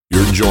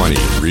joining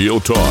Real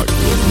Talk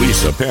with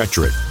Lisa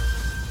Patrick.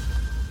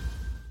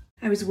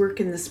 I was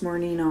working this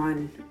morning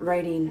on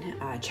writing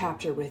a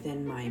chapter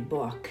within my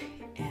book,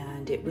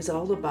 and it was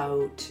all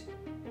about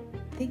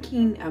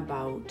thinking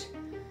about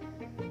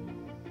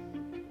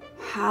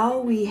how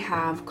we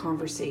have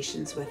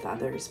conversations with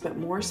others, but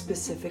more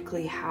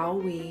specifically, how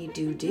we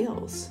do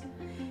deals.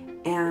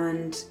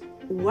 And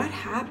what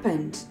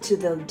happened to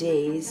the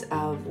days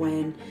of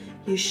when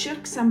you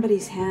shook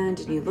somebody's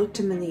hand and you looked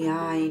them in the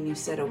eye and you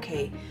said,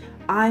 okay,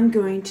 I'm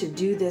going to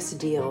do this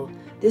deal.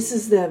 This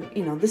is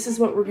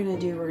what we're going to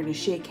do. We're going to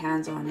shake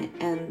hands on it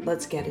and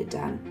let's get it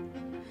done.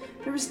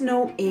 There was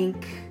no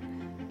ink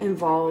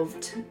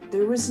involved.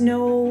 There was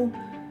no,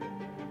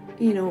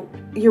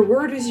 your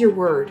word is your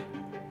word.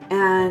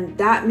 And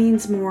that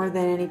means more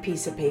than any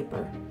piece of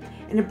paper.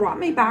 And it brought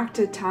me back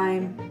to a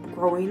time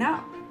growing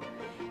up.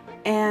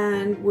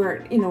 And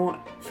where,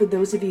 for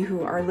those of you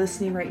who are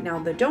listening right now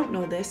that don't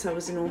know this, I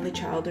was an only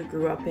child who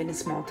grew up in a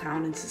small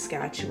town in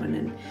Saskatchewan,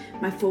 and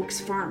my folks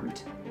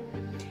farmed.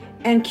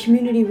 And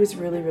community was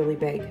really, really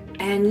big.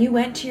 And you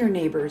went to your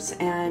neighbors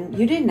and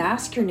you didn't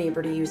ask your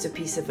neighbor to use a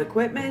piece of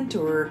equipment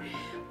or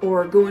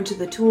go into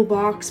the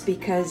toolbox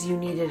because you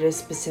needed a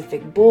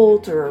specific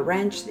bolt or a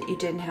wrench that you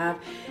didn't have.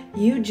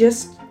 You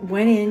just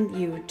went in,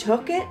 you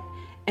took it,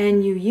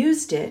 and you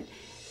used it.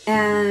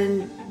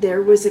 And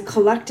there was a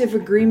collective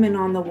agreement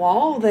on the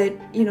wall that,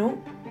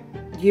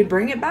 you'd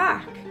bring it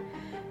back.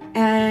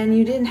 And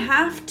you didn't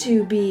have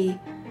to be,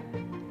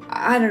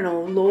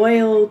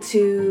 loyal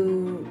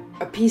to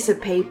a piece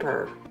of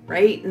paper,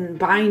 right? And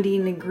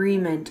binding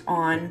agreement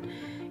on,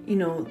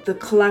 the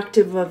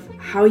collective of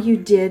how you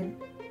did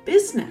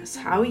business,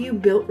 how you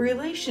built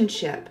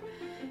relationship.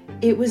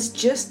 It was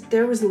just,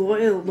 there was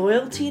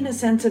loyalty and a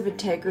sense of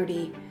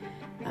integrity,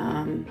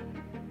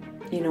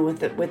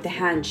 with the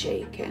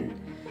handshake. And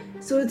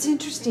so it's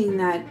interesting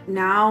that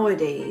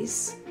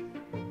nowadays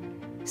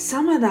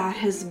some of that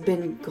has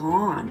been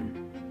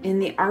gone in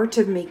the art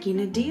of making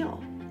a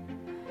deal.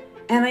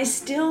 And I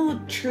still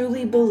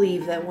truly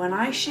believe that when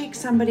I shake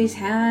somebody's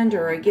hand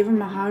or I give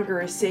them a hug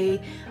or I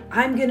say,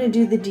 I'm going to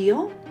do the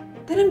deal,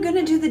 then I'm going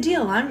to do the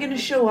deal. I'm going to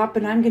show up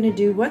and I'm going to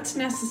do what's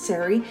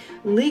necessary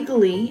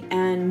legally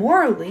and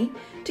morally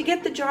to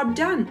get the job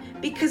done,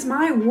 because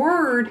my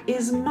word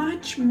is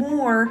much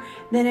more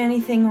than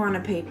anything on a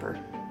paper.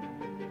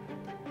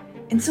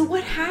 And so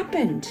what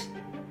happened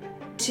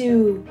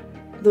to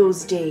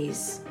those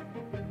days?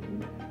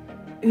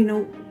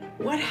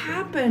 What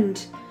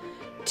happened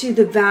to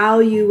the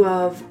value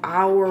of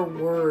our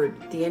word,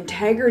 the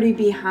integrity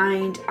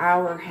behind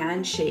our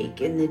handshake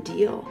in the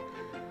deal?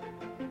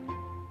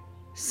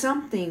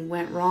 Something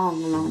went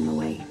wrong along the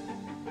way.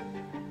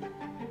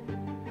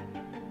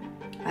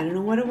 I don't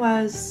know what it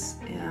was,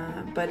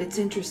 but it's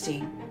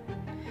interesting.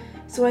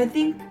 So I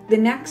think the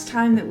next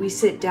time that we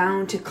sit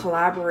down to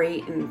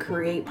collaborate and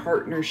create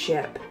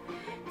partnership,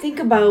 think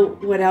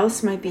about what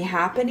else might be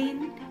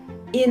happening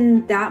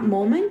in that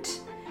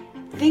moment.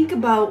 Think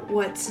about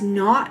what's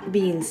not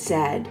being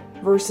said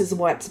versus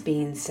what's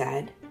being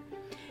said,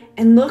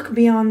 and look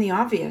beyond the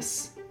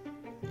obvious.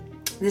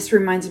 This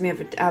reminds me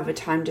of a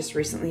time just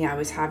recently I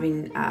was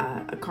having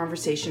a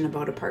conversation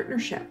about a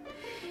partnership,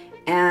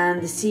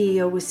 and the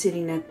CEO was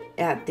sitting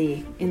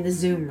in the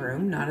Zoom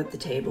room, not at the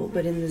table,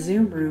 but in the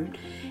Zoom room,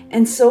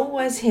 and so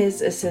was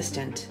his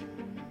assistant.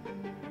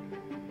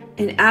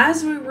 And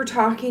as we were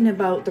talking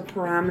about the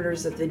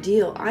parameters of the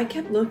deal, I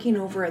kept looking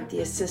over at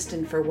the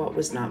assistant for what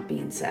was not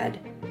being said,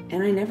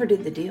 and I never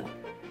did the deal.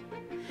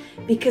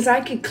 Because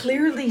I could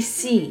clearly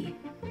see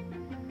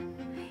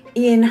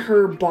in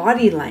her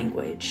body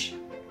language,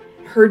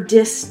 her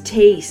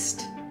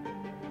distaste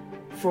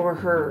for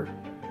her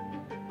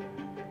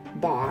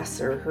boss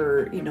or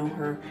her,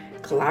 her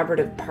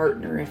collaborative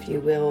partner, if you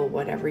will,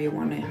 however you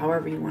want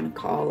to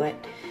call it,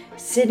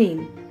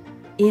 sitting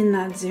in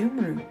that Zoom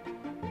room.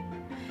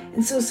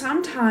 And so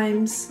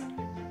sometimes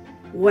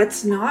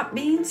what's not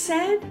being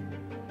said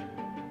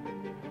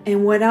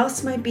and what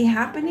else might be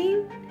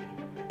happening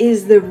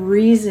is the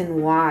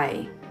reason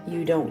why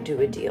you don't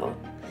do a deal,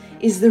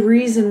 is the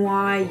reason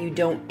why you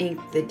don't ink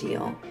the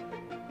deal.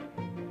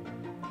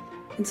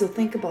 And so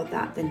think about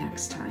that the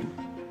next time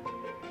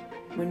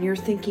when you're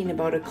thinking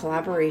about a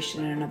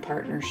collaboration and a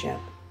partnership.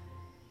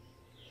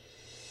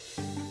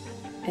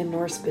 And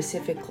more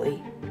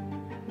specifically,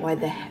 why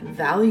the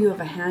value of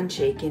a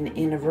handshake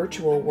in a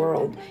virtual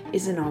world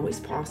isn't always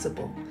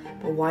possible,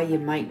 but why you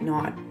might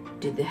not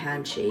do the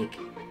handshake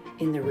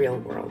in the real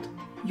world.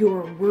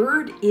 Your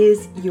word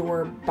is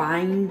your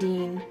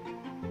binding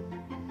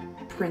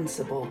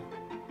principle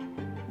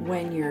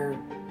when you're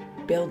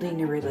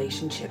building a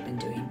relationship and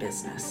doing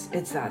business.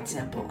 It's that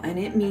simple. And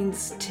it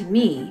means to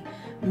me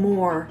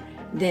more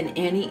than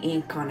any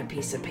ink on a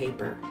piece of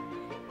paper.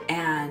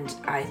 And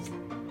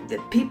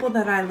the people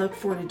that I look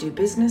for to do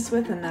business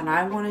with and that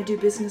I want to do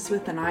business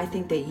with and I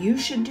think that you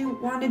should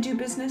want to do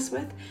business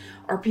with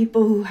are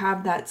people who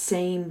have that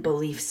same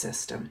belief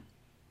system.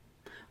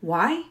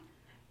 Why?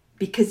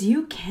 Because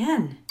you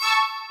can.